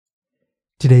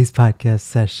Today's podcast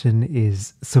session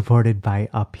is supported by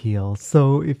Upheal.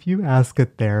 So, if you ask a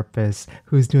therapist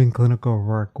who's doing clinical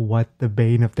work what the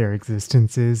bane of their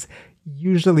existence is,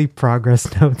 usually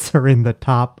progress notes are in the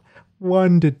top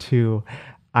 1 to 2.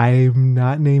 I'm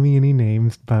not naming any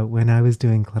names, but when I was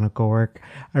doing clinical work,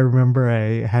 I remember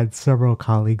I had several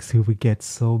colleagues who would get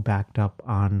so backed up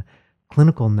on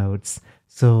clinical notes.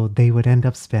 So, they would end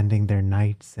up spending their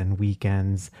nights and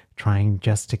weekends trying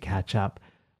just to catch up.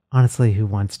 Honestly, who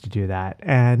wants to do that?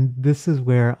 And this is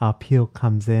where Upheal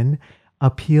comes in.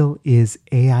 Upheal is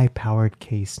AI powered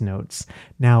case notes.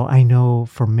 Now, I know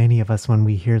for many of us, when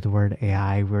we hear the word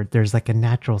AI, there's like a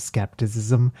natural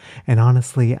skepticism. And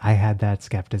honestly, I had that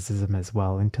skepticism as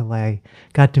well until I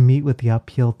got to meet with the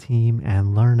Upheal team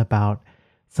and learn about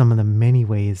some of the many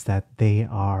ways that they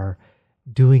are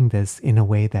doing this in a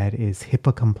way that is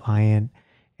HIPAA compliant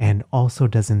and also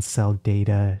doesn't sell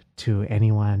data to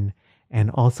anyone and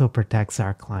also protects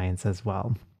our clients as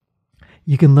well.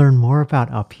 You can learn more about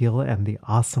Upheal and the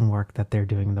awesome work that they're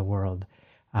doing in the world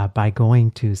by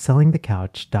going to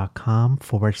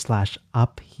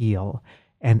sellingthecouch.com/upheal.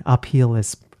 And Upheal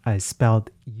is spelled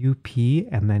UP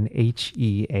and then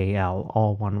HEAL,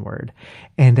 all one word.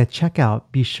 And at checkout,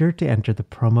 be sure to enter the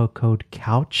promo code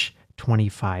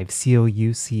COUCH25,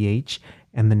 COUCH,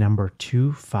 and the number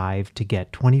 25 to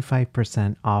get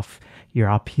 25% off your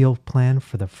Upheal plan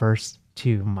for the first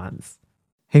 2 months.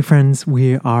 Hey friends,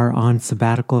 we are on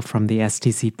sabbatical from the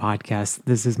STC podcast.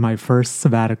 This is my first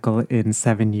sabbatical in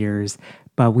 7 years,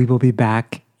 but we will be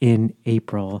back in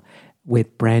April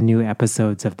with brand new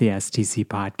episodes of the STC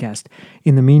podcast.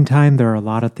 In the meantime, there are a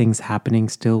lot of things happening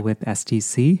still with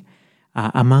STC.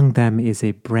 Among them is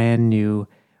a brand new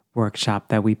workshop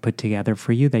that we put together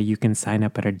for you that you can sign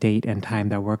up at a date and time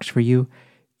that works for you.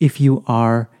 If you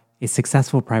are a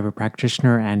successful private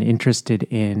practitioner and interested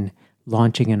in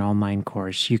launching an online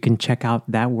course, you can check out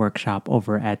that workshop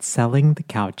over at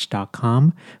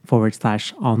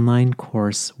sellingthecouch.com/online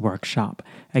course workshop.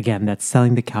 Again, that's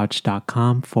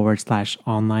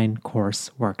sellingthecouch.com/online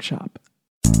course workshop.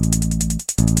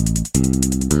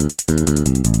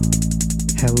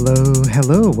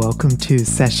 Hello. Welcome to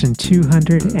session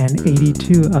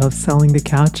 282 of Selling the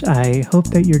Couch. I hope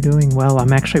that you're doing well.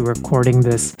 I'm actually recording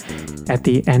this at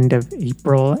the end of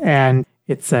April, and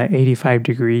it's 85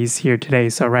 degrees here today.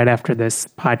 So right after this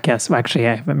podcast, well, actually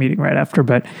I have a meeting right after,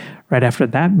 but right after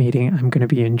that meeting, I'm going to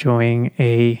be enjoying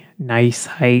a nice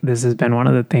hike. This has been one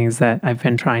of the things that I've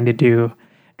been trying to do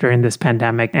during this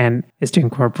pandemic, and is to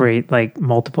incorporate like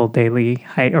multiple daily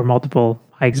hike or multiple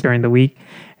hikes during the week.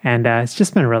 And it's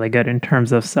just been really good in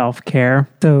terms of self-care.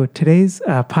 So today's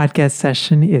podcast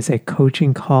session is a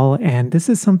coaching call. And this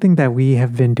is something that we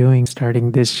have been doing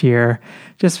starting this year,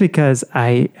 just because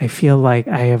I feel like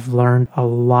I have learned a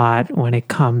lot when it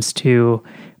comes to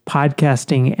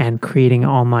podcasting and creating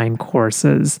online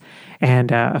courses.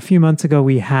 And a few months ago,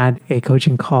 we had a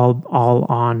coaching call all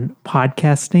on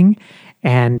podcasting.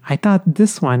 And I thought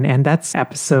this one, and that's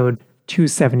episode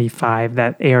 275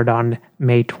 that aired on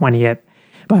May 20th.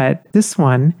 But this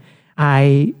one,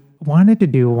 I wanted to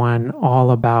do one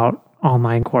all about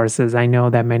online courses. I know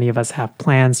that many of us have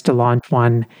plans to launch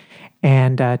one.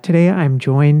 And today I'm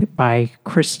joined by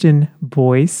Kristen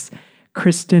Boyce.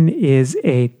 Kristen is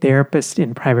a therapist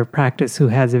in private practice who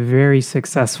has a very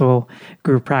successful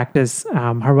group practice.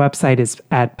 Her website is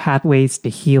at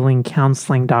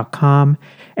pathwaystohealingcounseling.com.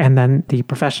 And then the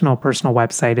professional personal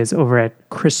website is over at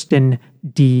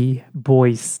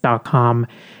kristendboyce.com.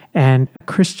 And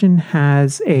Kristen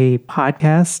has a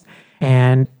podcast.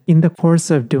 And in the course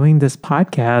of doing this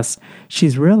podcast,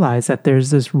 she's realized that there's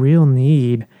this real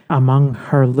need among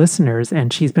her listeners.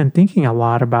 And she's been thinking a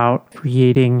lot about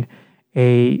creating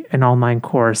an online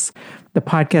course. The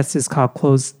podcast is called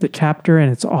Close the Chapter,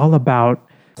 and it's all about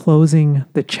closing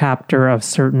the chapter of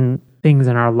certain things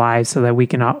in our lives so that we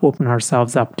can open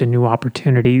ourselves up to new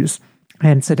opportunities.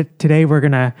 And so today we're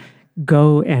going to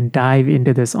go and dive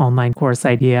into this online course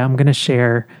idea. I'm going to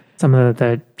share some of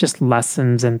the just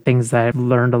lessons and things that I've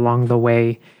learned along the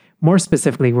way. More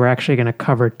specifically, we're actually going to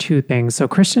cover 2 things. So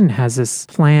Kristen has this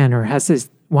plan, or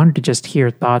wanted to just hear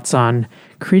thoughts on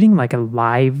creating like a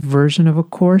live version of a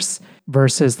course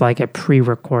versus like a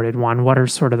pre-recorded one. What are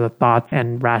sort of the thoughts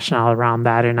and rationale around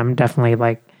that? And I'm definitely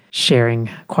like sharing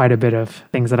quite a bit of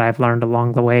things that I've learned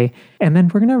along the way. And then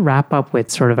we're going to wrap up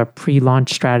with sort of a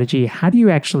pre-launch strategy. How do you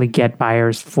actually get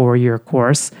buyers for your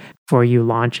course before you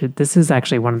launch it? This is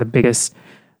actually one of the biggest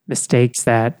mistakes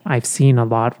that I've seen a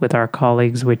lot with our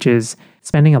colleagues, which is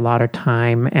spending a lot of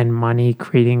time and money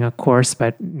creating a course,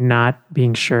 but not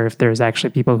being sure if there's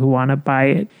actually people who want to buy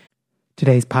it.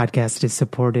 Today's podcast is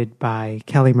supported by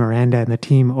Kelly Miranda and the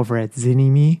team over at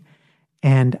Zynnyme.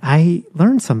 And I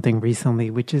learned something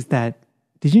recently, which is that,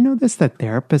 did you know this, that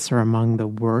therapists are among the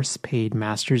worst paid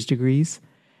master's degrees?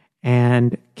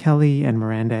 And Kelly and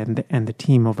Miranda and the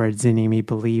team over at Zynnyme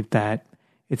believe that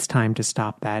it's time to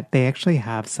stop that. They actually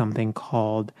have something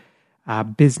called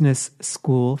Business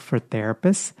School for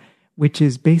Therapists, which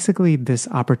is basically this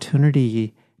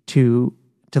opportunity to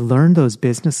learn those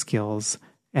business skills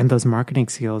and those marketing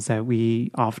skills that we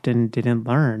often didn't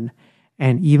learn.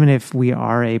 And even if we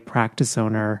are a practice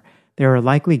owner, there are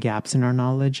likely gaps in our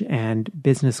knowledge, and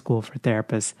Business School for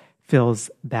Therapists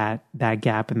fills that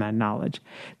gap in that knowledge.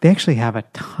 They actually have a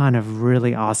ton of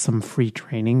really awesome free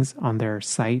trainings on their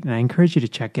site, and I encourage you to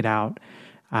check it out,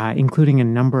 including a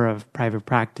number of private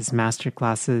practice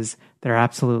masterclasses that are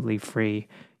absolutely free.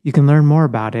 You can learn more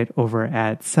about it over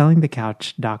at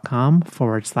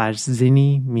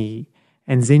sellingthecouch.com/Zynnyme.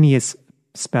 And Zynny is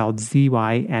spelled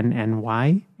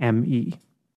Zynnyme.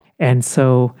 And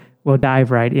so we'll dive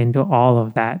right into all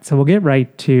of that. So we'll get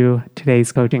right to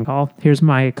today's coaching call. Here's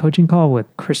my coaching call with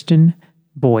Christian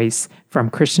Boyce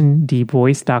from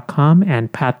christiandboyce.com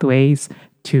and pathways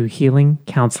to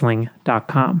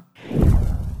healingcounseling.com.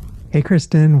 Hey,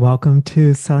 Kristen, welcome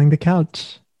to Selling the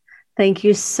Couch. Thank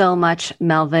you so much,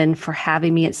 Melvin, for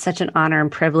having me. It's such an honor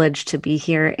and privilege to be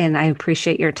here, and I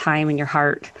appreciate your time and your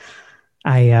heart.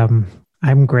 I'm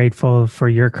grateful for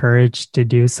your courage to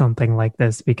do something like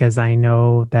this, because I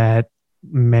know that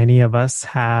many of us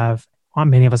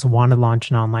want to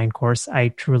launch an online course. I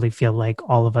truly feel like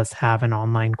all of us have an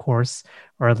online course,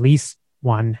 or at least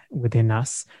one within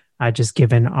us, just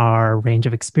given our range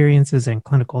of experiences and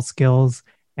clinical skills.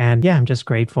 And yeah, I'm just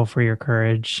grateful for your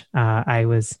courage.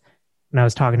 When I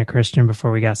was talking to Christian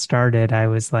before we got started, I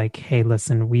was like, hey,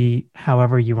 listen,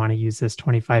 however you want to use this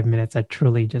 25 minutes, I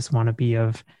truly just want to be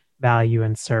of value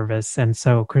and service. And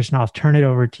so, Christian, I'll turn it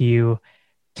over to you.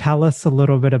 Tell us a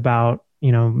little bit about,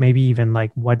 maybe even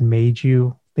like what made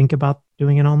you think about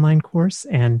doing an online course,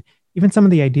 and even some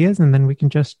of the ideas, and then we can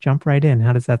just jump right in.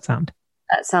 How does that sound?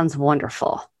 That sounds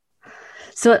wonderful.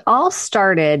 So it all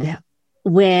started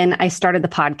when I started the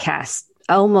podcast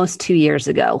almost 2 years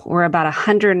ago. We're about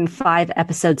 105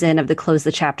 episodes in of the Close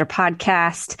the Chapter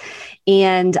podcast.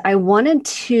 And I wanted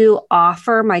to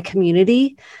offer my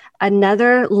community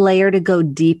another layer to go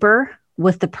deeper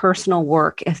with the personal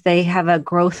work. If they have a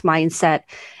growth mindset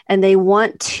and they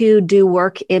want to do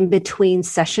work in between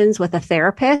sessions with a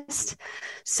therapist.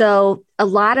 So a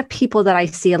lot of people that I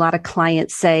see, a lot of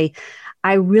clients say,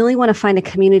 I really want to find a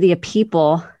community of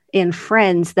people and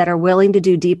friends that are willing to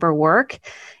do deeper work.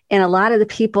 And a lot of the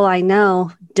people I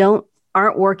know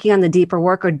aren't working on the deeper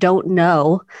work, or don't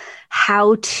know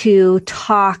how to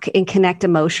talk and connect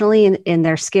emotionally, and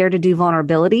they're scared to do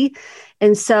vulnerability.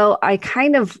 And so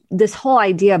this whole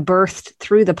idea birthed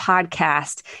through the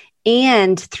podcast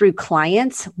and through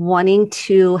clients wanting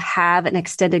to have an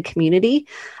extended community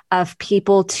of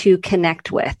people to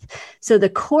connect with. So the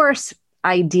course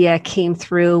idea came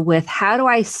through with, how do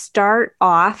I start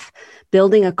off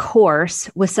building a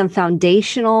course with some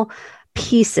foundational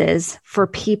pieces for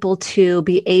people to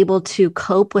be able to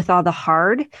cope with all the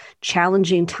hard,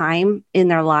 challenging time in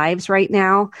their lives right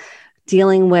now,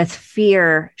 dealing with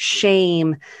fear,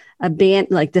 shame,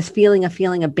 like this feeling of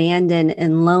feeling abandoned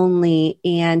and lonely.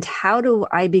 And how do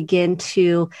I begin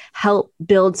to help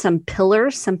build some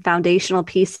pillars, some foundational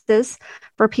pieces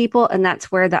for people? And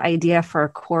that's where the idea for a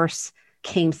course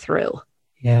came through.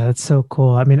 Yeah, that's so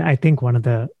cool. I mean, I think one of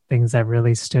the things that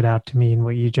really stood out to me in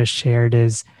what you just shared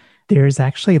is there's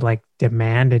actually like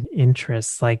demand and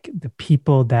interest, like the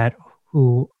people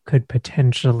who could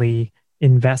potentially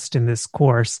invest in this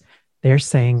course, they're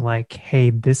saying like, hey,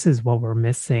 this is what we're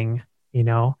missing,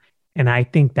 And I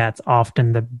think that's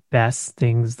often the best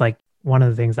things. Like, one of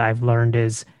the things I've learned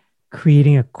is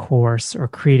creating a course or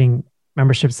creating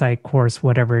membership site course,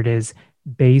 whatever it is,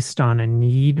 based on a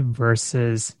need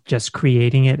versus just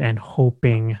creating it and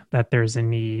hoping that there's a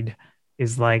need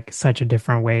is like such a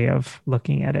different way of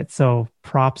looking at it. So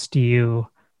props to you.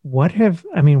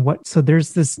 So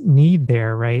there's this need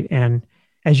there, right? And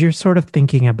as you're sort of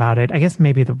thinking about it, I guess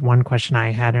maybe the one question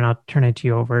I had, and I'll turn it to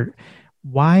you over,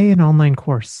 why an online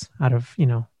course there's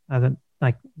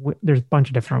a bunch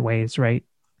of different ways, right?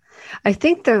 I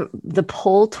think the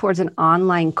pull towards an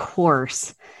online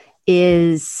course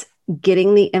is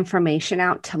getting the information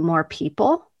out to more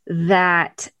people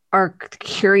that are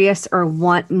curious or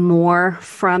want more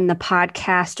from the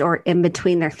podcast or in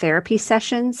between their therapy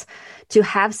sessions, to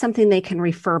have something they can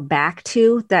refer back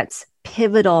to that's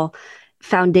pivotal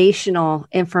foundational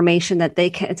information that they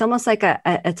can, it's almost like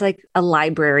it's like a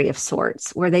library of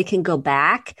sorts where they can go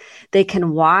back, they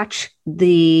can watch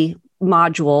the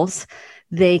modules,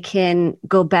 they can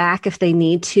go back if they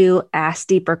need to, ask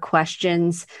deeper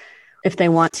questions if they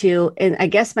want to. And I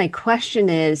guess my question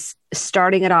is,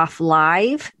 starting it off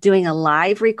live, doing a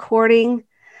live recording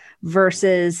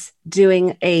versus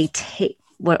doing a tape,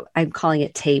 what I'm calling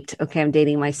it taped. Okay, I'm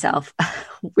dating myself.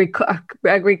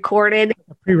 Recorded.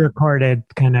 Pre-recorded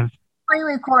kind of.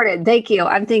 Pre-recorded. Thank you.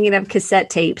 I'm thinking of cassette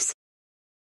tapes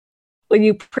when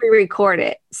you pre-record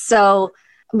it. So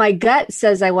my gut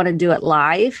says I want to do it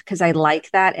live because I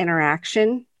like that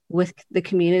interaction with the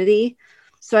community.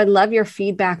 So I'd love your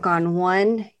feedback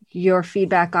on your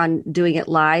feedback on doing it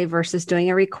live versus doing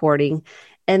a recording.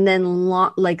 And then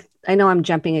like, I know I'm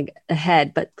jumping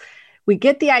ahead, but we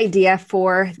get the idea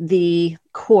for the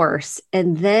course,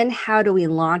 and then how do we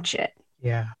launch it?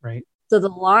 Yeah, right. So the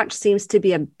launch seems to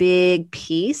be a big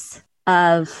piece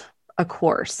of a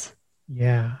course.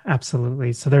 Yeah,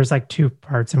 absolutely. So there's like two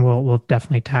parts, and we'll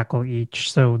definitely tackle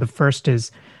each. So the first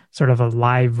is sort of a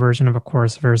live version of a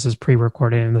course versus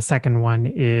pre-recorded, and the second one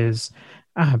is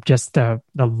just the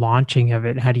launching of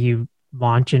it. How do you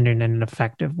launch it in an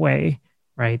effective way,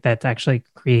 right? That actually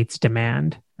creates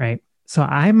demand, right? So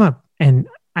and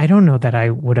I don't know that I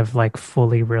would have like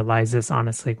fully realized this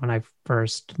honestly when I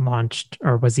first launched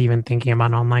or was even thinking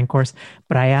about an online course,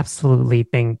 but I absolutely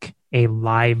think a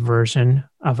live version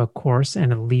of a course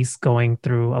and at least going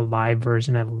through a live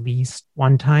version at least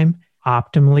one time,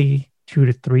 optimally 2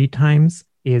 to 3 times,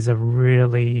 is a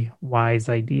really wise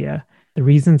idea. The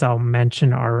reasons I'll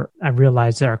mention I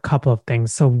realize there are a couple of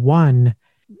things. So one,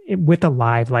 with a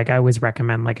live, like I always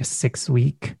recommend like a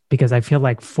 6-week, because I feel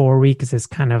like 4 weeks is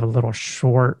kind of a little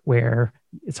short where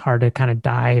it's hard to kind of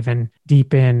dive and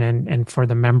deepen and for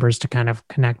the members to kind of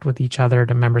connect with each other,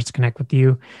 the members to connect with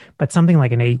you. But something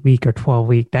like an 8-week or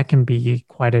 12-week, that can be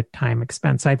quite a time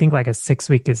expense. So I think like a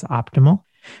 6-week is optimal.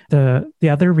 The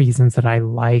other reasons that I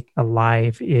like a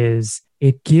live is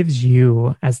it gives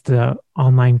you as the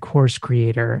online course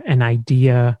creator an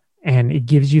idea, and it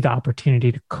gives you the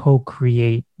opportunity to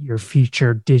co-create your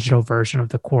future digital version of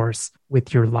the course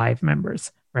with your live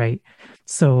members, right?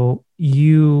 So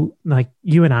you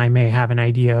and I may have an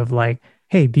idea of like,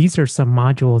 hey, these are some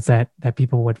modules that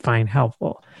people would find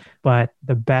helpful. But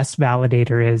the best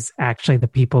validator is actually the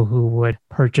people who would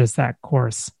purchase that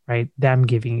course, right? Them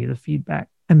giving you the feedback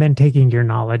and then taking your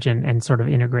knowledge and sort of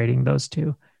integrating those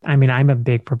two. I mean, I'm a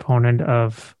big proponent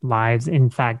of lives.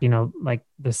 In fact, like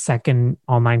the second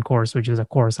online course, which is a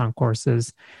course on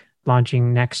courses,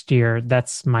 launching next year,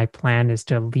 that's my plan, is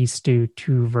to at least do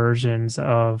 2 versions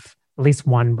of, at least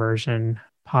 1 version,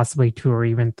 possibly 2 or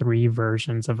even 3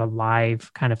 versions of a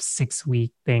live kind of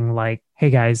 6-week thing. Like,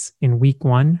 hey guys, in week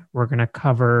 1, we're going to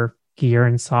cover gear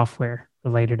and software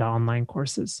related to online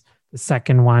courses. The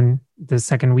second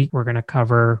week, we're going to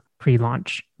cover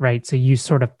pre-launch, right? So you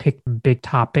sort of pick big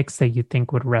topics that you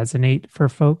think would resonate for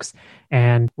folks.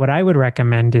 And what I would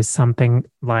recommend is something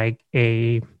like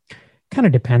kind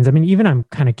of depends. I mean, even I'm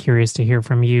kind of curious to hear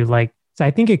from you. Like, so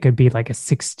I think it could be like a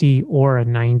 60 or a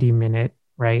 90 minute,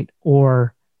 right?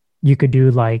 Or you could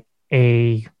do like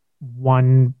a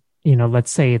one,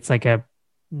 let's say it's like a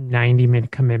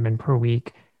 90-minute commitment per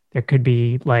week. There could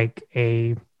be like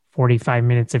a 45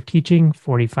 minutes of teaching,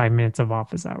 45 minutes of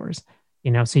office hours,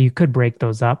 so you could break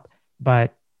those up.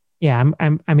 But yeah,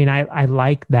 I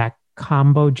like that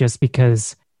combo just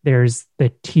because there's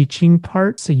the teaching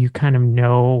part. So you kind of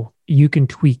know you can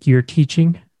tweak your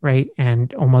teaching, right?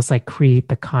 And almost like create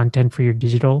the content for your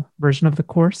digital version of the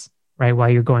course, right? While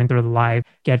you're going through the live,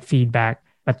 get feedback.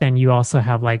 But then you also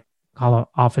have like call it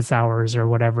office hours or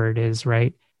whatever it is,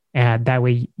 right? And that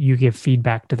way you give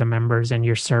feedback to the members and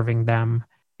you're serving them.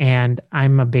 And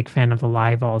I'm a big fan of the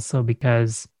live also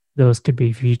because those could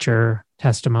be future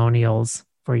testimonials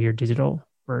for your digital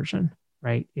version,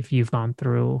 right? If you've gone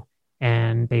through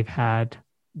and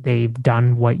they've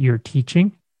done what you're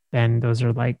teaching, then those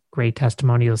are like great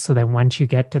testimonials. So then once you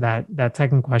get to that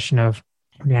second question of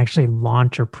when you actually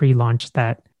launch or pre-launch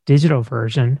that digital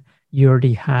version, you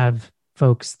already have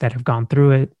folks that have gone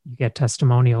through it. You get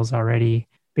testimonials already.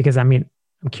 Because I mean,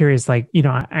 I'm curious, like,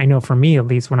 I know for me, at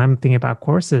least when I'm thinking about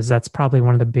courses, that's probably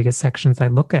one of the biggest sections I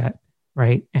look at,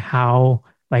 right? How,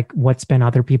 like, what's been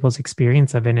other people's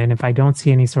experience of it. And if I don't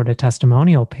see any sort of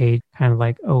testimonial page, kind of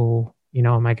like, oh,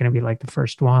 am I going to be like the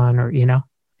first one or,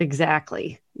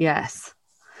 Exactly. Yes.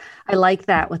 I like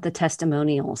that with the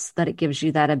testimonials, that it gives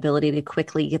you that ability to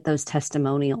quickly get those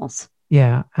testimonials.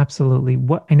 Yeah, absolutely.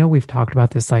 What I know we've talked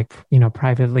about this like,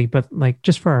 privately, but like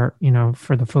just for,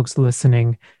 for the folks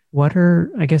listening, what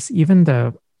are, I guess,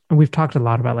 we've talked a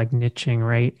lot about like niching,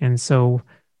 right? And so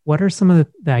what are some of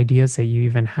the ideas that you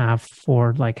even have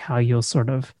for like how you'll sort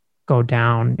of go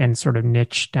down and sort of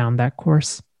niche down that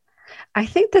course? I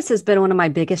think this has been one of my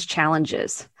biggest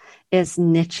challenges is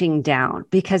niching down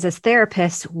because as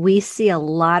therapists, we see a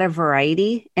lot of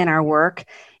variety in our work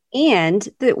and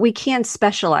that we can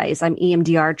specialize. I'm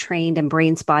EMDR trained and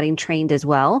brain spotting trained as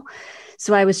well.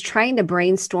 So I was trying to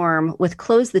brainstorm with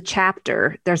Close the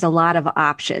Chapter. There's a lot of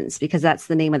options because that's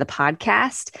the name of the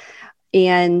podcast.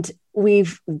 And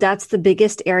that's the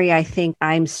biggest area I think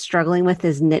I'm struggling with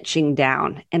is niching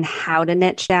down and how to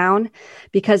niche down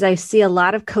because I see a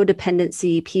lot of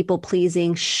codependency, people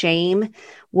pleasing, shame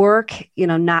work,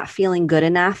 not feeling good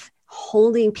enough,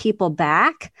 holding people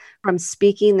back from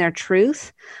speaking their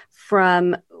truth,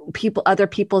 from other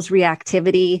people's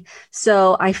reactivity.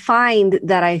 So I find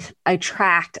that I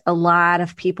attract a lot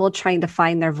of people trying to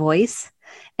find their voice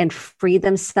and free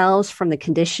themselves from the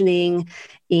conditioning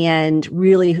and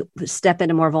really step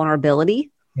into more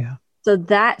vulnerability. Yeah. So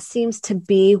that seems to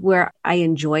be where I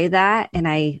enjoy that. And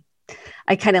I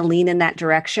kind of lean in that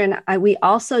direction. I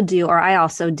also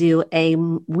do a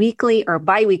weekly or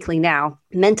biweekly now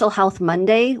Mental Health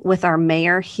Monday with our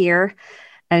mayor here.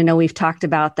 I know we've talked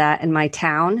about that in my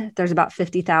town. There's about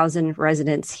 50,000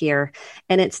 residents here.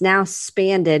 And it's now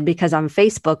expanded because on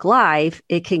Facebook Live,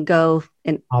 it can go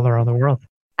in all around the world.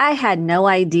 I had no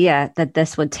idea that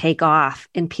this would take off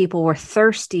and people were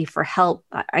thirsty for help.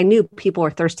 I knew people were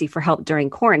thirsty for help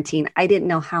during quarantine. I didn't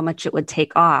know how much it would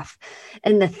take off.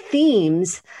 And the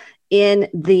themes in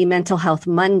the Mental Health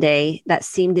Monday that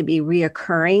seem to be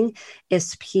reoccurring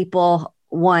is people,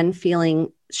 one,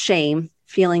 feeling shame,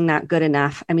 feeling not good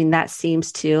enough. I mean, that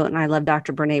seems to, and I love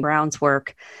Dr. Brene Brown's work.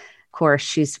 Of course,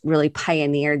 she's really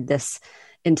pioneered this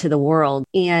into the world.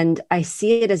 And I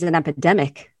see it as an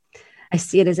epidemic. I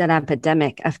see it as an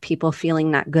epidemic of people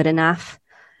feeling not good enough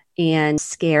and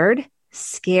scared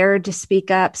to speak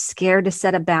up, scared to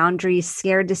set a boundary,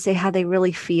 scared to say how they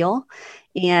really feel.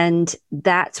 And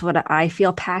that's what I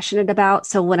feel passionate about.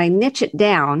 So when I niche it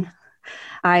down,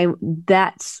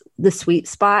 that's the sweet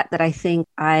spot that I think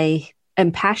I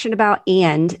am passionate about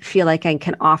and feel like I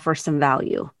can offer some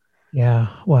value. Yeah.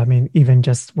 Well, I mean, even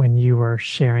just when you were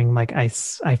sharing, like I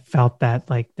felt that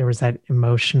like there was that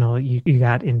emotional, you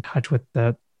got in touch with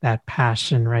that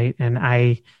passion, right? And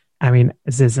I mean,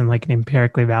 this isn't like an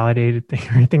empirically validated thing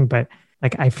or anything, but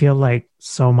like I feel like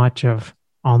so much of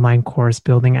online course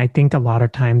building, I think a lot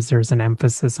of times there's an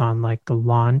emphasis on like the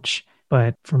launch.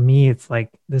 But for me, it's like,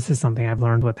 this is something I've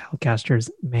learned with Hellcasters.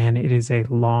 Man, it is a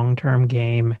long-term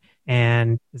game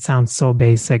and it sounds so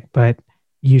basic, but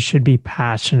you should be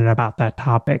passionate about that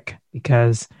topic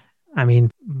because, I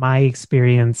mean, my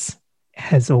experience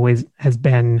has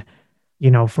been,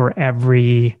 for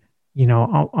every,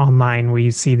 online where you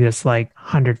see this like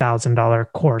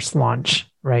 $100,000 course launch,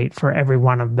 right? For every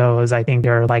one of those, I think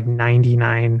there are like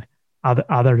 99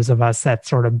 others of us that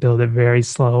sort of build it very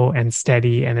slow and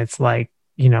steady. And it's like,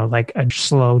 like a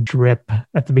slow drip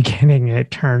at the beginning and it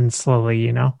turns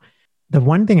slowly, The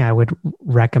one thing I would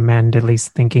recommend, at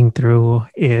least thinking through,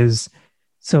 is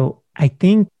so I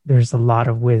think there's a lot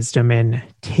of wisdom in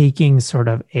taking sort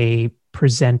of a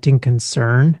presenting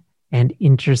concern and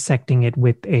intersecting it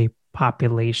with a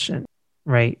population,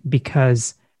 right?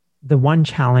 Because the one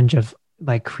challenge of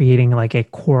like creating like a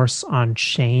course on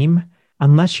shame,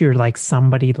 unless you're like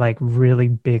somebody like really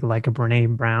big, like a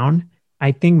Brene Brown,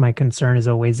 I think my concern is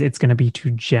always it's going to be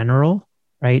too general.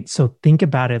 Right. So think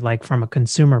about it like from a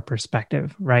consumer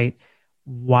perspective, right?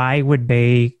 Why would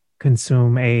they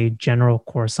consume a general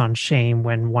course on shame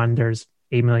when one, there's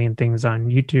 8 million things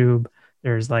on YouTube.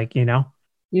 There's like, You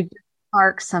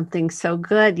spark something so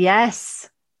good. Yes.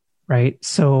 Right.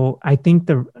 So I think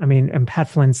and Pat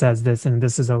Flynn says this, and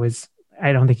this is always,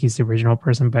 I don't think he's the original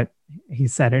person, but he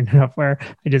said it enough where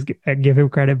I give him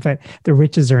credit, but the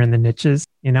riches are in the niches,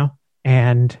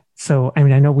 And so, I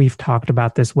mean, I know we've talked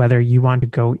about this, whether you want to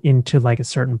go into like a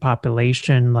certain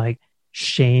population, like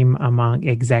shame among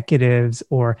executives,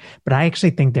 but I actually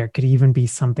think there could even be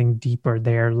something deeper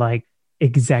there, like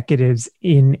executives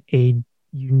in a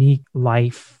unique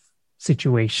life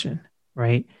situation,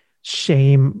 right?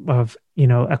 Shame of,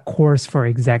 a course for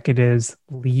executives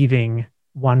leaving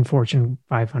one Fortune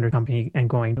 500 company and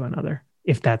going to another,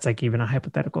 if that's like even a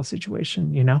hypothetical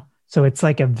situation, So it's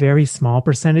like a very small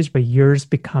percentage, but yours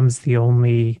becomes the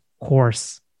only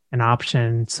course and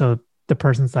option. So the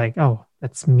person's like, oh,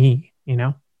 that's me,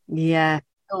 Yeah.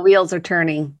 The wheels are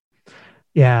turning.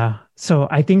 Yeah. So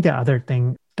I think the other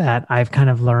thing that I've kind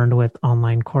of learned with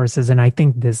online courses, and I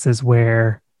think this is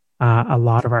where a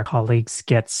lot of our colleagues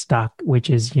get stuck, which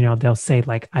is, they'll say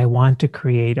like, I want to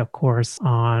create a course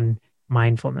on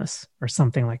mindfulness or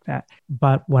something like that.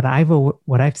 But what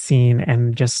I've seen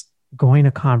and just going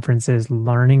to conferences,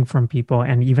 learning from people,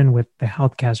 and even with the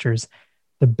healthcasters,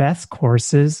 the best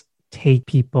courses take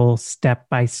people step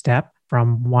by step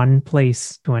from one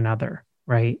place to another,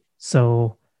 right?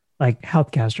 So like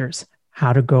healthcasters,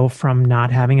 how to go from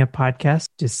not having a podcast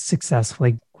to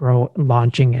successfully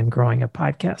launching and growing a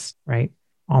podcast, right?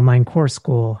 Online course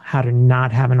school, how to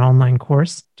not have an online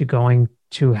course to going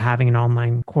to having an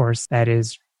online course that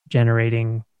is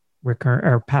generating recurrent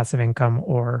or passive income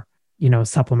or,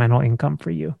 supplemental income for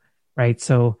you, right?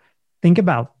 So think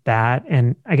about that.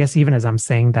 And I guess even as I'm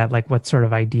saying that, like what sort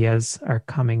of ideas are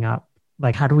coming up?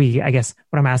 Like, I guess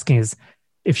what I'm asking is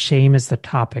if shame is the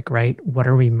topic, right? What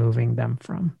are we moving them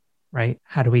from, right?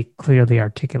 How do we clearly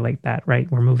articulate that, right?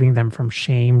 We're moving them from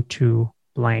shame to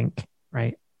blank,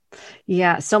 right?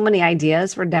 Yeah, so many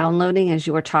ideas were downloading as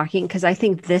you were talking, because I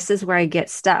think this is where I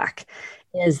get stuck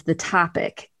is the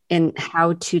topic and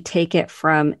how to take it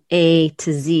from A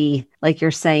to Z. Like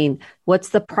you're saying, what's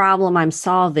the problem I'm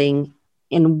solving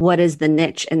and what is the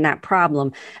niche in that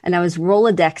problem? And I was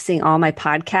Rolodexing all my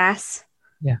podcasts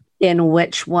in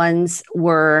which ones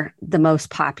were the most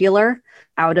popular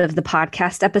out of the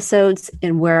podcast episodes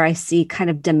and where I see kind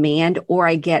of demand or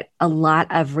I get a lot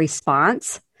of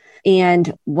response.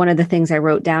 And one of the things I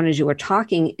wrote down as you were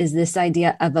talking is this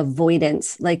idea of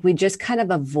avoidance. Like we just kind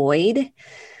of avoid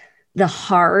the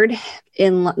hard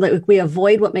like we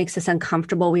avoid what makes us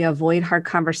uncomfortable. We avoid hard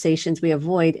conversations. We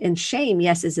avoid, and shame,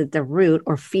 yes, is at the root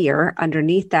or fear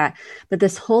underneath that. But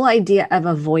this whole idea of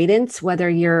avoidance, whether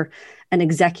you're an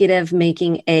executive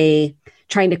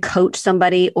trying to coach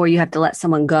somebody, or you have to let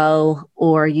someone go,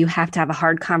 or you have to have a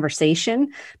hard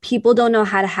conversation, people don't know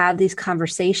how to have these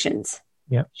conversations.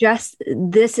 Yeah.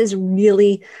 This is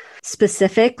really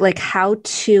specific, like how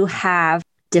to have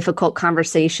difficult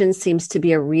conversations seems to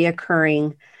be a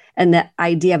reoccurring, and the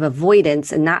idea of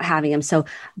avoidance and not having them. So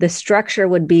the structure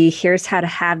would be, here's how to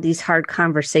have these hard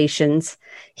conversations.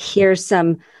 Here's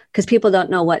because people don't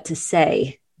know what to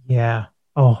say. Yeah.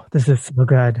 Oh, this is so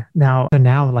good. Now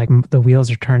like the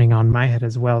wheels are turning on my head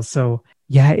as well. So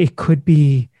yeah, it could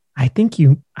be,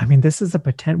 this is a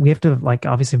potential, we have to like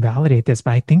obviously validate this,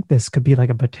 but I think this could be like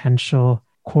a potential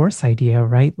course idea,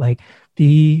 right? Like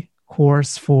the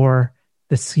course for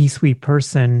the C-suite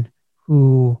person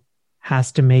who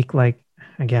has to make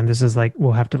again, this is like,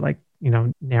 we'll have to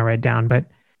narrow it down, but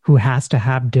who has to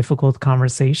have difficult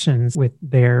conversations with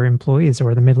their employees,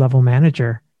 or the mid-level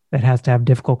manager that has to have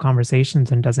difficult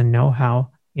conversations and doesn't know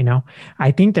how,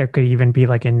 I think there could even be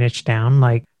like a niche down,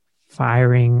 like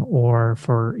firing or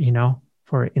for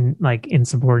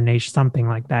insubordination, something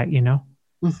like that,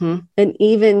 Mm-hmm. And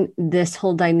even this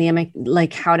whole dynamic,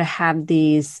 like how to have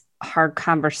these hard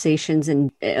conversations.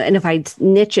 And if I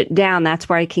niche it down, that's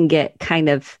where I can get kind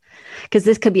of, because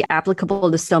this could be applicable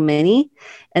to so many.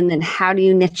 And then how do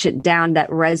you niche it down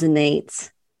that resonates?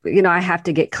 I have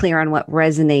to get clear on what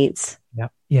resonates. Yeah.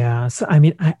 Yeah. So,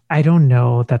 I don't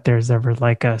know that there's ever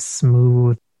like a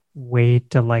smooth way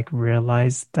to like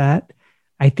realize that.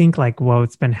 I think like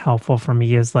what's been helpful for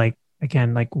me is like,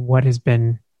 again, like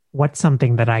what's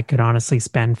something that I could honestly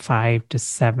spend 5 to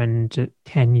 7 to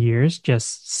 10 years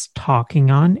just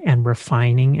talking on and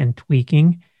refining and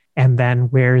tweaking. And then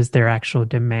where is there actual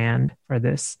demand for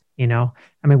this?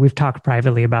 We've talked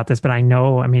privately about this, but I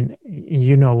know,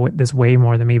 this way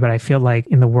more than me, but I feel like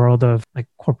in the world of like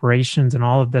corporations and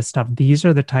all of this stuff, these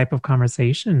are the type of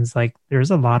conversations, like there's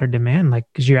a lot of demand, like,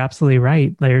 because you're absolutely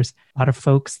right. There's a lot of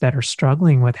folks that are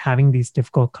struggling with having these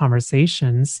difficult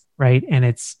conversations, right? And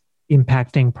it's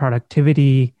impacting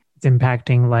productivity, it's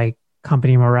impacting like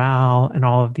company morale and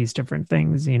all of these different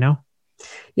things,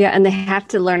 Yeah. And they have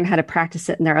to learn how to practice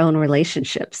it in their own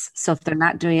relationships. So if they're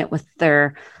not doing it with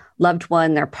their loved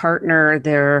one, their partner,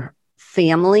 their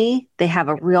family, they have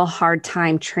a real hard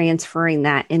time transferring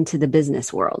that into the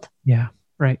business world. Yeah.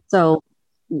 Right. So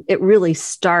it really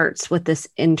starts with this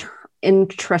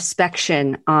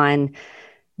introspection on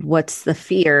what's the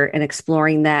fear and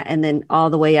exploring that, and then all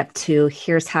the way up to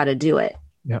here's how to do it.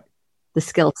 Yep. The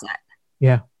skill set.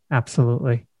 Yeah,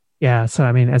 absolutely. Yeah. So,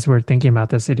 as we're thinking about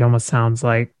this, it almost sounds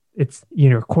like it's,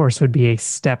 a course would be a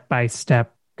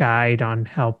step-by-step guide on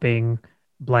helping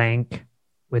blank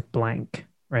with blank,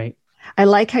 right? I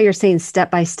like how you're saying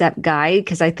step-by-step guide,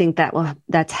 because I think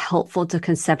that's helpful to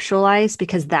conceptualize,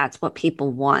 because that's what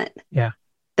people want. Yeah.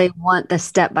 They want the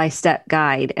step-by-step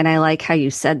guide. And I like how you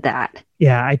said that.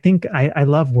 Yeah, I think I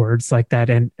love words like that.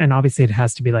 And obviously it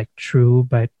has to be like true,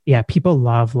 but yeah, people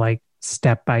love like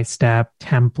step-by-step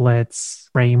templates,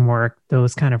 framework,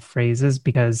 those kind of phrases,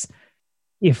 because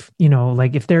if,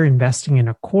 like if they're investing in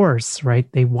a course,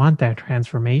 right, they want that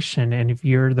transformation. And if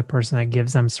you're the person that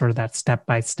gives them sort of that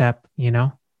step-by-step,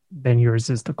 then yours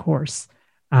is the course.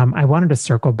 I wanted to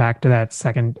circle back to that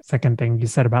second thing you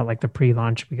said about like the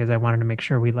pre-launch, because I wanted to make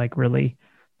sure we like really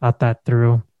thought that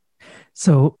through.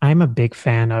 So I'm a big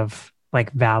fan of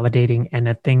like validating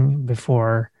anything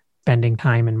before spending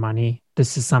time and money.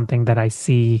 This is something that I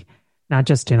see not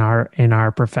just in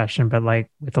our profession, but like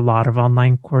with a lot of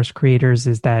online course creators,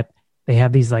 is that they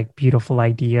have these like beautiful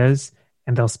ideas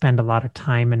and they'll spend a lot of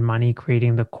time and money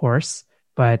creating the course,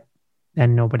 but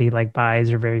then nobody like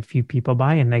buys, or very few people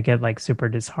buy, and they get like super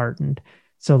disheartened.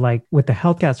 So like with the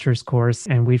Healthcasters course,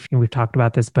 and we've talked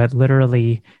about this, but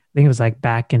literally, I think it was like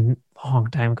back in a long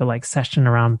time ago, like session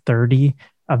around 30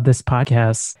 of this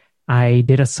podcast, I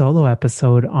did a solo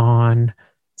episode on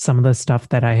some of the stuff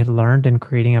that I had learned in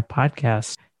creating a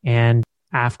podcast. And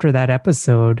after that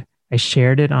episode, I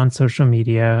shared it on social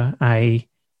media.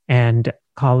 And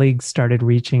colleagues started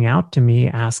reaching out to me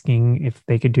asking if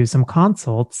they could do some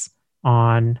consults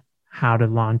on how to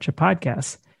launch a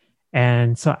podcast.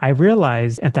 And so I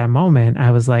realized at that moment,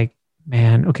 I was like,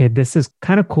 man, okay, this is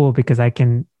kind of cool because I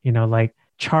can, like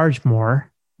charge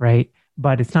more, right?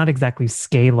 But it's not exactly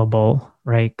scalable,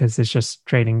 right? Because it's just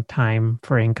trading time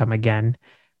for income again.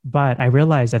 But I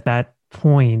realized at that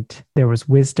point, there was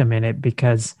wisdom in it,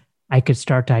 because I could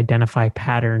start to identify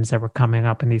patterns that were coming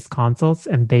up in these consults,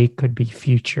 and they could be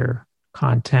future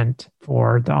content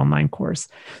for the online course.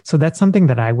 So that's something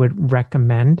that I would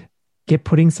recommend.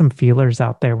 Putting some feelers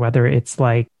out there, whether it's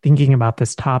like thinking about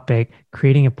this topic,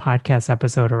 creating a podcast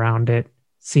episode around it,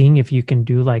 seeing if you can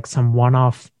do like some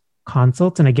one-off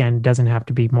consults. And again, it doesn't have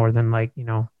to be more than like,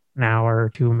 an hour or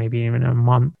two, maybe even a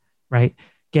month, right?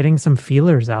 Getting some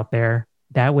feelers out there.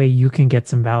 That way you can get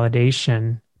some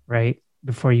validation, right,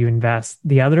 before you invest.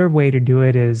 The other way to do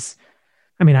it is,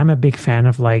 I'm a big fan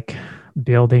of like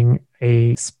building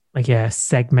a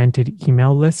segmented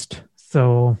email list.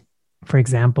 So for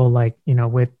example, like,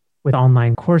 with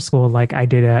online course school, like I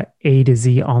did A to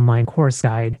Z online course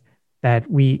guide that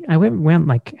I went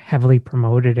like heavily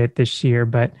promoted it this year,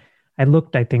 but I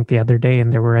looked, I think the other day,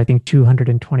 and there were, I think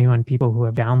 221 people who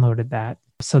have downloaded that.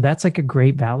 So that's like a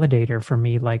great validator for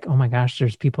me. Like, oh my gosh,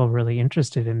 there's people really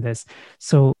interested in this.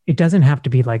 So it doesn't have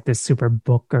to be like this super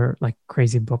book or like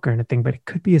crazy book or anything, but it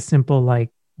could be a simple,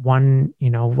 like one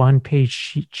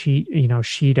page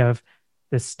sheet of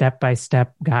the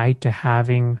step-by-step guide to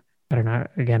having, I don't know,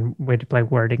 again, way to play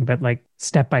wording, but like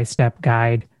step-by-step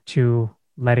guide to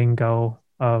letting go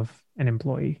of an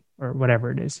employee or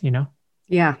whatever it is,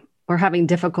 Yeah. Or having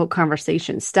difficult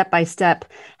conversations, step-by-step,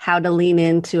 how to lean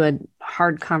into a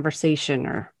hard conversation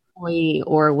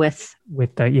or with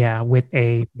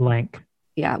a blank.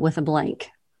 Yeah. With a blank.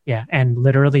 Yeah. And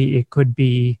literally it could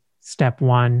be step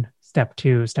 1, step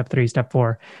 2, step 3, step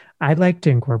 4. I'd like to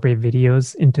incorporate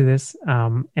videos into this.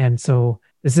 And so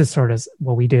this is sort of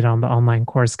what we did on the online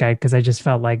course guide, because I just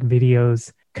felt like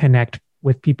videos connect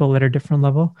with people at a different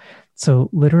level. So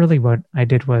literally what I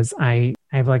did was I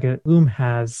have like Loom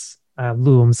has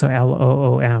Loom, so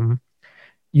LOOM.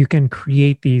 You can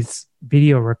create these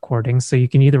video recordings. So you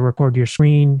can either record your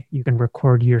screen, you can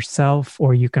record yourself,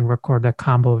 or you can record a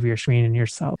combo of your screen and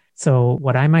yourself. So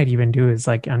what I might even do is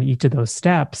like on each of those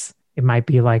steps, it might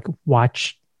be like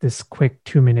watch this quick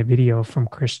 2-minute video from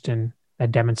Christian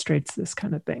that demonstrates this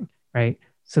kind of thing, right?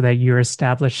 So that you're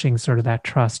establishing sort of that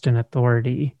trust and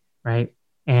authority, right?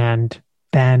 And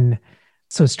then,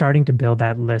 so starting to build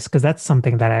that list, because that's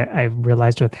something that I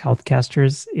realized with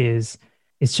Healthcasters is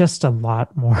it's just a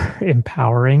lot more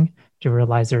empowering to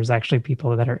realize there's actually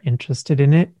people that are interested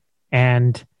in it.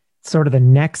 And sort of the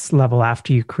next level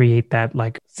after you create that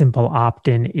like simple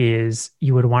opt-in is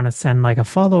you would want to send like a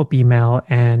follow-up email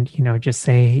and, just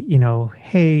say,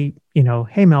 hey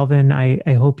Melvin,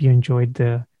 I hope you enjoyed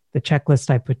the checklist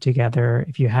I put together.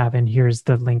 If you haven't, here's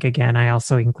the link again. I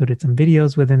also included some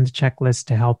videos within the checklist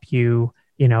to help you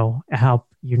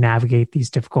navigate these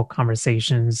difficult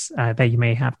conversations that you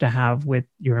may have to have with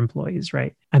your employees,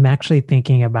 right? I'm actually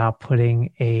thinking about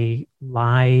putting a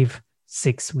live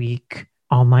 6-week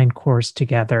online course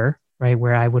together, right?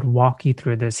 Where I would walk you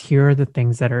through this. Here are the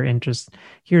things that are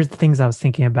here's the things I was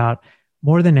thinking about.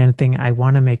 More than anything, I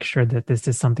want to make sure that this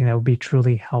is something that would be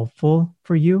truly helpful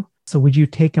for you. So would you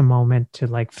take a moment to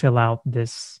like fill out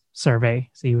this survey?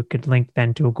 So you could link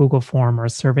then to a Google form or a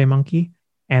SurveyMonkey.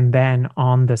 And then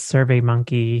on the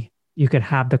SurveyMonkey, you could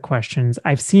have the questions.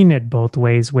 I've seen it both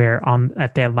ways where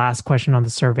at the last question on the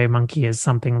SurveyMonkey is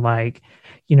something like,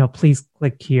 please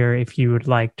click here if you would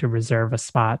like to reserve a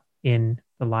spot in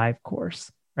the live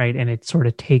course, right? And it sort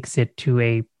of takes it to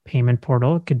a payment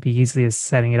portal. It could be easily as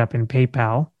setting it up in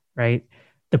PayPal, right?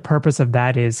 The purpose of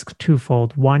that is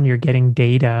twofold. One, you're getting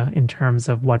data in terms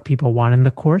of what people want in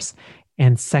the course.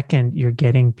 And second, you're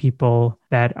getting people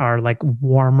that are like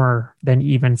warmer than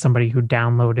even somebody who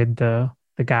downloaded the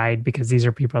guide, because these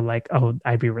are people like, oh,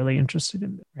 I'd be really interested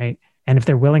in it, right? And if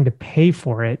they're willing to pay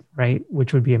for it, right,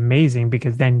 which would be amazing,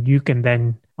 because then you can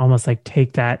then almost like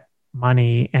take that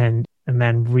money and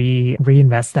then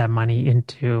reinvest that money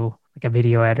into like a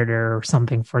video editor or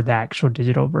something for the actual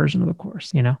digital version of the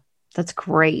course, That's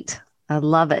great. I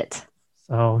love it.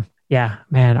 So yeah,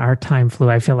 man, our time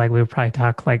flew. I feel like we would probably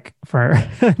talk like for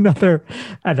another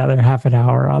half an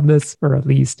hour on this, or at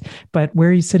least. But where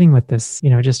are you sitting with this?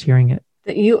 Just hearing it.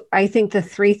 I think the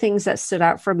three things that stood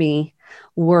out for me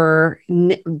were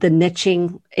the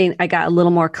niching. And I got a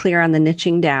little more clear on the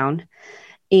niching down,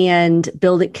 and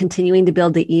continuing to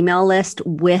build the email list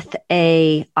with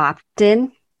a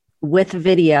opt-in with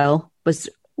video was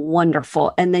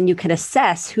wonderful. And then you can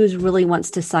assess who's really wants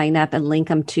to sign up and link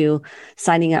them to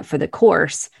signing up for the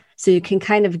course. So you can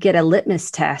kind of get a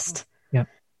litmus test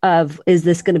of, is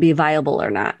this going to be viable or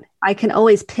not? I can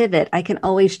always pivot. I can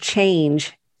always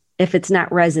change if it's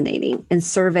not resonating, and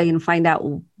survey and find out,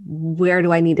 where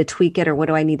do I need to tweak it, or what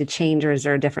do I need to change, or is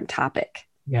there a different topic?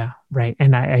 Yeah, right.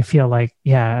 And I feel like,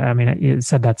 you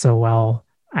said that so well.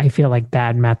 I feel like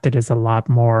that method is a lot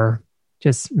more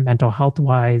just mental health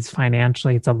wise,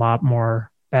 financially, it's a lot more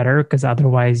better, because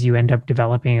otherwise you end up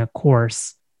developing a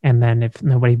course. And then if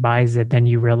nobody buys it, then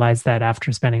you realize that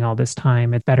after spending all this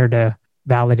time, it's better to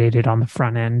validate it on the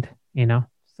front end,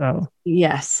 So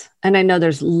yes. And I know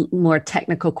there's more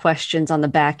technical questions on the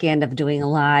back end of doing a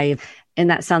live. And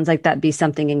that sounds like that'd be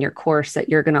something in your course that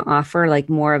you're going to offer, like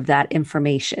more of that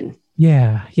information.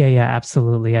 Yeah,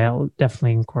 absolutely. I'll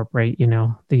definitely incorporate,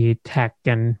 the tech,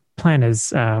 and plan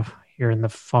is here in the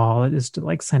fall is to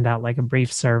like send out like a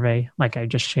brief survey, like I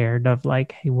just shared, of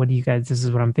like, hey, what do you guys, this is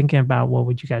what I'm thinking about. What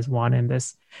would you guys want in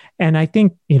this? And I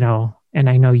think, and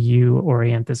I know you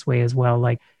orient this way as well.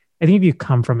 Like, I think if you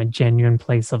come from a genuine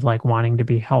place of like wanting to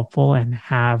be helpful and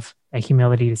have a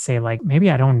humility to say like, maybe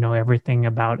I don't know everything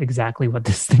about exactly what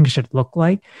this thing should look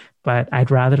like, but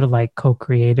I'd rather like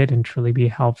co-create it and truly be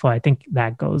helpful. I think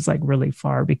that goes like really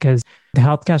far, because the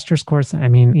Healthcasters course, I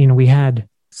mean, we had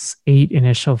 8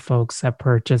 initial folks that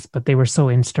purchased, but they were so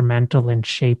instrumental in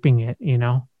shaping it,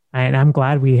 and I'm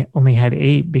glad we only had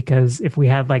 8, because if we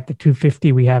had like the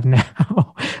 250 we have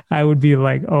now, I would be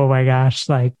like, oh my gosh,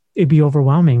 like it'd be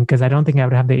overwhelming, because I don't think I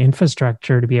would have the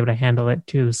infrastructure to be able to handle it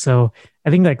too. So I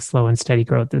think like slow and steady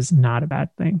growth is not a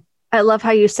bad thing. I love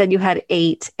how you said you had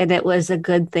 8 and it was a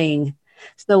good thing.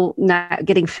 So not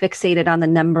getting fixated on the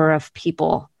number of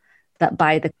people that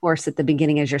buy the course at the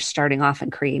beginning as you're starting off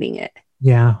and creating it.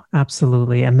 Yeah,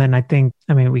 absolutely. And then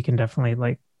we can definitely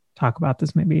like talk about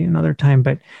this maybe another time,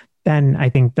 but then I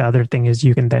think the other thing is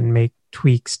you can then make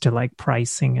tweaks to like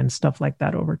pricing and stuff like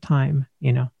that over time,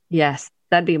 Yes,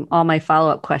 that'd be all my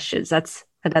follow-up questions. That's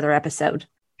another episode.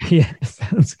 Yeah,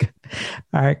 sounds good.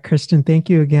 All right, Kristen, thank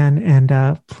you again.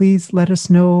 And please let us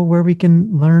know where we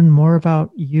can learn more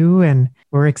about you. And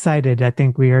we're excited. I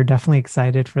think we are definitely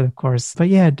excited for the course. But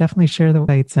yeah, definitely share the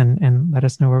sites and let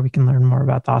us know where we can learn more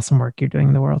about the awesome work you're doing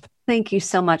in the world. Thank you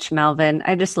so much, Melvin.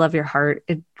 I just love your heart.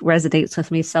 It resonates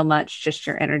with me so much, just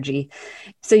your energy.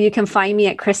 So you can find me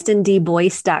at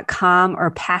kristendboyce.com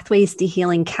or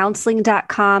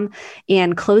pathways-to-healing-counseling.com,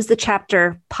 and Close the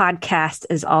Chapter podcast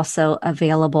is also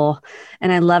available.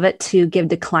 And I love it to give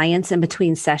to clients in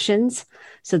between sessions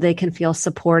so they can feel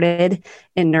supported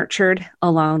and nurtured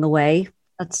along the way.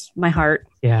 That's my heart.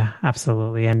 Yeah,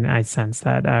 absolutely. And I sense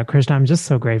that. Kristen, I'm just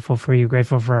so grateful for you,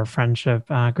 grateful for our friendship,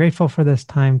 grateful for this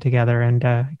time together, and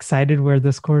excited where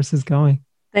this course is going.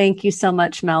 Thank you so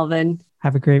much, Melvin.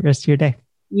 Have a great rest of your day.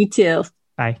 You too.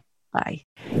 Bye. Bye.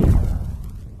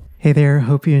 Hey there.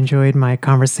 Hope you enjoyed my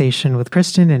conversation with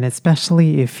Kristen, and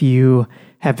especially if you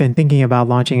have been thinking about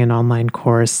launching an online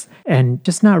course and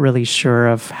just not really sure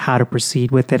of how to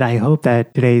proceed with it. I hope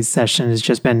that today's session has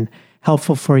just been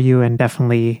helpful for you and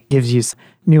definitely gives you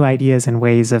new ideas and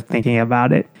ways of thinking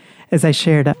about it. As I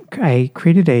shared, I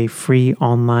created a free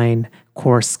online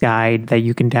course guide that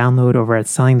you can download over at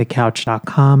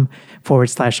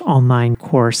sellingthecouch.com/online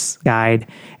course guide.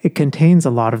 It contains a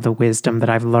lot of the wisdom that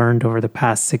I've learned over the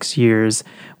past 6 years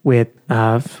with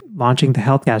launching the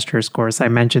Healthcasters course. I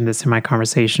mentioned this in my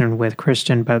conversation with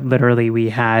Christian, but literally we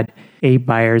had 8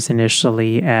 buyers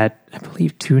initially at, I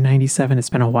believe, $297.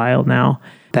 It's been a while now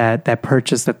that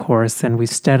purchased the course, and we've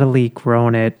steadily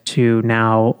grown it to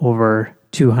now over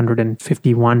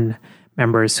 251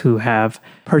 members who have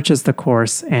purchased the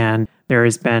course, and there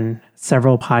has been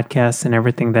several podcasts and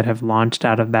everything that have launched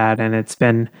out of that. And it's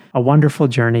been a wonderful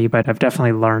journey, but I've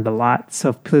definitely learned a lot.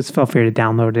 So please feel free to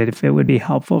download it if it would be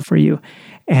helpful for you.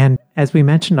 And as we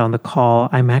mentioned on the call,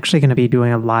 I'm actually going to be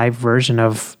doing a live version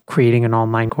of creating an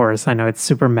online course. I know it's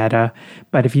super meta,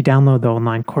 but if you download the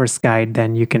online course guide,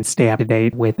 then you can stay up to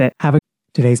date with it.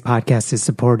 Today's podcast is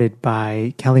supported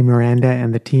by Kelly Miranda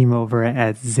and the team over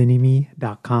at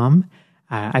Zynnyme.com.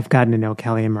 I've gotten to know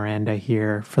Kelly and Miranda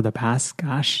here for the past,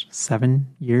 7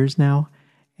 years now.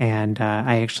 And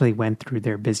I actually went through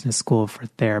their business school for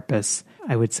therapists.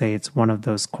 I would say it's one of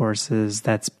those courses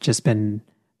that's just been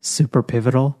super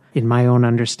pivotal in my own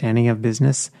understanding of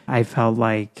business. I felt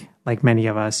like many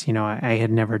of us, I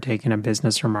had never taken a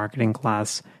business or marketing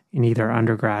class in either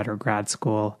undergrad or grad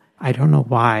school. I don't know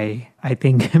why. I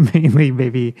think mainly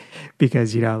maybe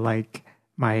because,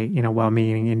 my,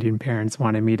 well-meaning Indian parents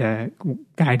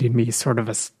guided me sort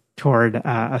of toward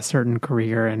a certain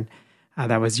career. And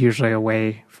that was usually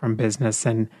away from business.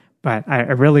 But I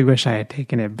really wish I had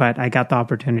taken it. But I got the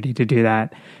opportunity to do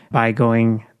that by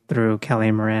going through Kelly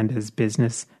and Miranda's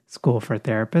business school for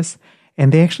therapists.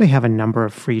 And they actually have a number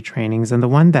of free trainings. And the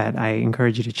one that I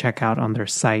encourage you to check out on their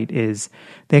site is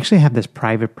they actually have this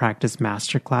private practice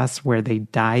masterclass where they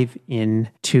dive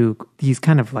into these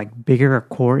kind of bigger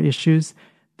core issues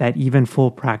that even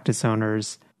full practice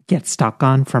owners get stuck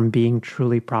on from being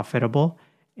truly profitable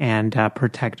and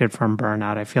protected from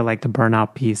burnout. I feel like the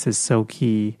burnout piece is so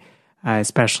key,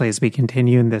 especially as we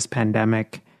continue in this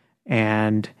pandemic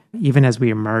and even as we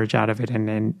emerge out of it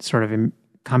and sort of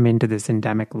come into this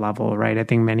endemic level, right? I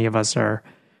think many of us are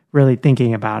really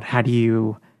thinking about how do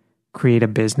you create a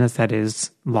business that is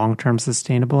long-term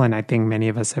sustainable. And I think many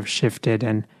of us have shifted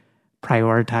and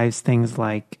prioritized things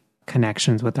like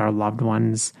connections with our loved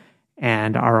ones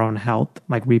and our own health,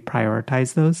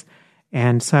 reprioritize those.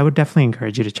 And so I would definitely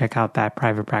encourage you to check out that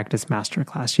private practice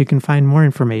masterclass. You can find more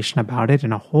information about it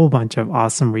and a whole bunch of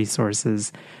awesome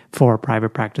resources for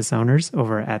private practice owners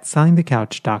over at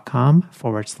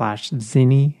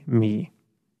sellingthecouch.com/Zynnyme.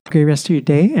 Great rest of your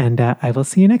day, and I will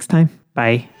see you next time.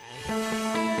 Bye.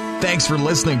 Thanks for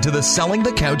listening to the Selling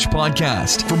the Couch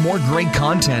podcast. For more great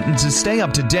content and to stay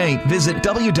up to date, visit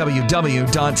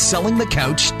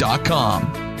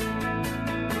www.sellingthecouch.com.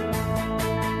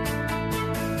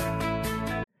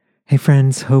 Hey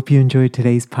friends, hope you enjoyed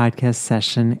today's podcast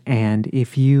session. And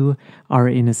if you are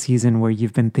in a season where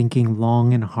you've been thinking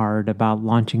long and hard about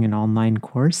launching an online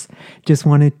course, just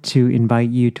wanted to invite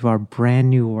you to our brand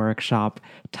new workshop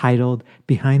titled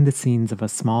Behind the Scenes of a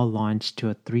Small Launch to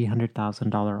a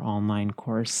 $300,000 Online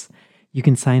Course. You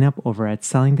can sign up over at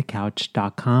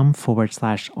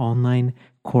sellingthecouch.com/online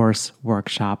course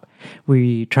workshop.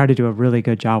 We try to do a really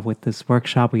good job with this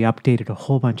workshop. We updated a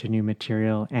whole bunch of new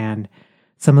material, and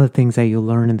some of the things that you'll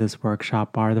learn in this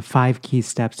workshop are the 5 key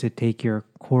steps to take your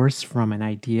course from an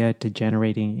idea to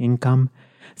generating income,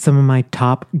 some of my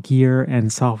top gear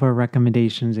and software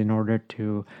recommendations in order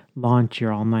to launch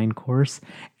your online course,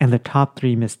 and the top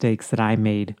 3 mistakes that I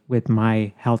made with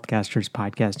my Healthcasters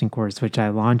podcasting course, which I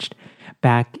launched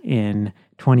back in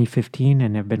 2015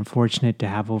 and have been fortunate to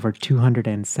have over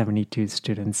 272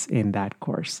 students in that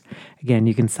course. Again,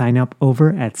 you can sign up over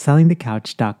at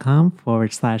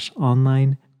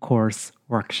sellingthecouch.com/online course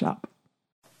workshop.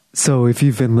 So if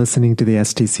you've been listening to the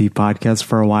STC podcast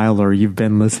for a while, or you've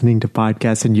been listening to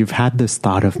podcasts and you've had this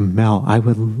thought of, Mel, I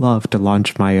would love to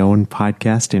launch my own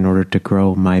podcast in order to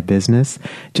grow my business,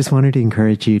 just wanted to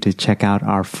encourage you to check out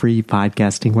our free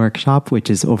podcasting workshop, which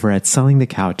is over at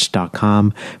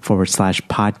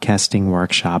sellingthecouch.com/podcasting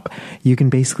workshop. You can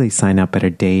basically sign up at a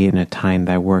day and a time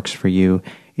that works for you.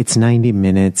 It's 90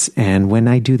 minutes. And when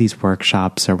I do these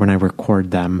workshops or when I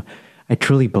record them, I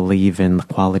truly believe in the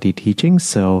quality teaching,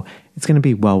 so it's going to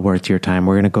be well worth your time.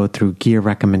 We're going to go through gear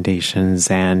recommendations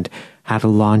and how to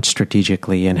launch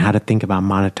strategically and how to think about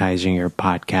monetizing your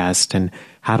podcast and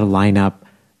how to line up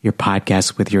your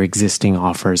podcast with your existing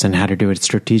offers and how to do it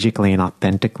strategically and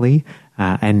authentically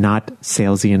and not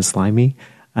salesy and slimy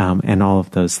and all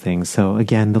of those things. So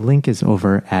again, the link is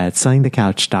over at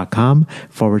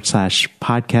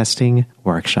sellingthecouch.com/podcasting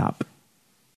workshop.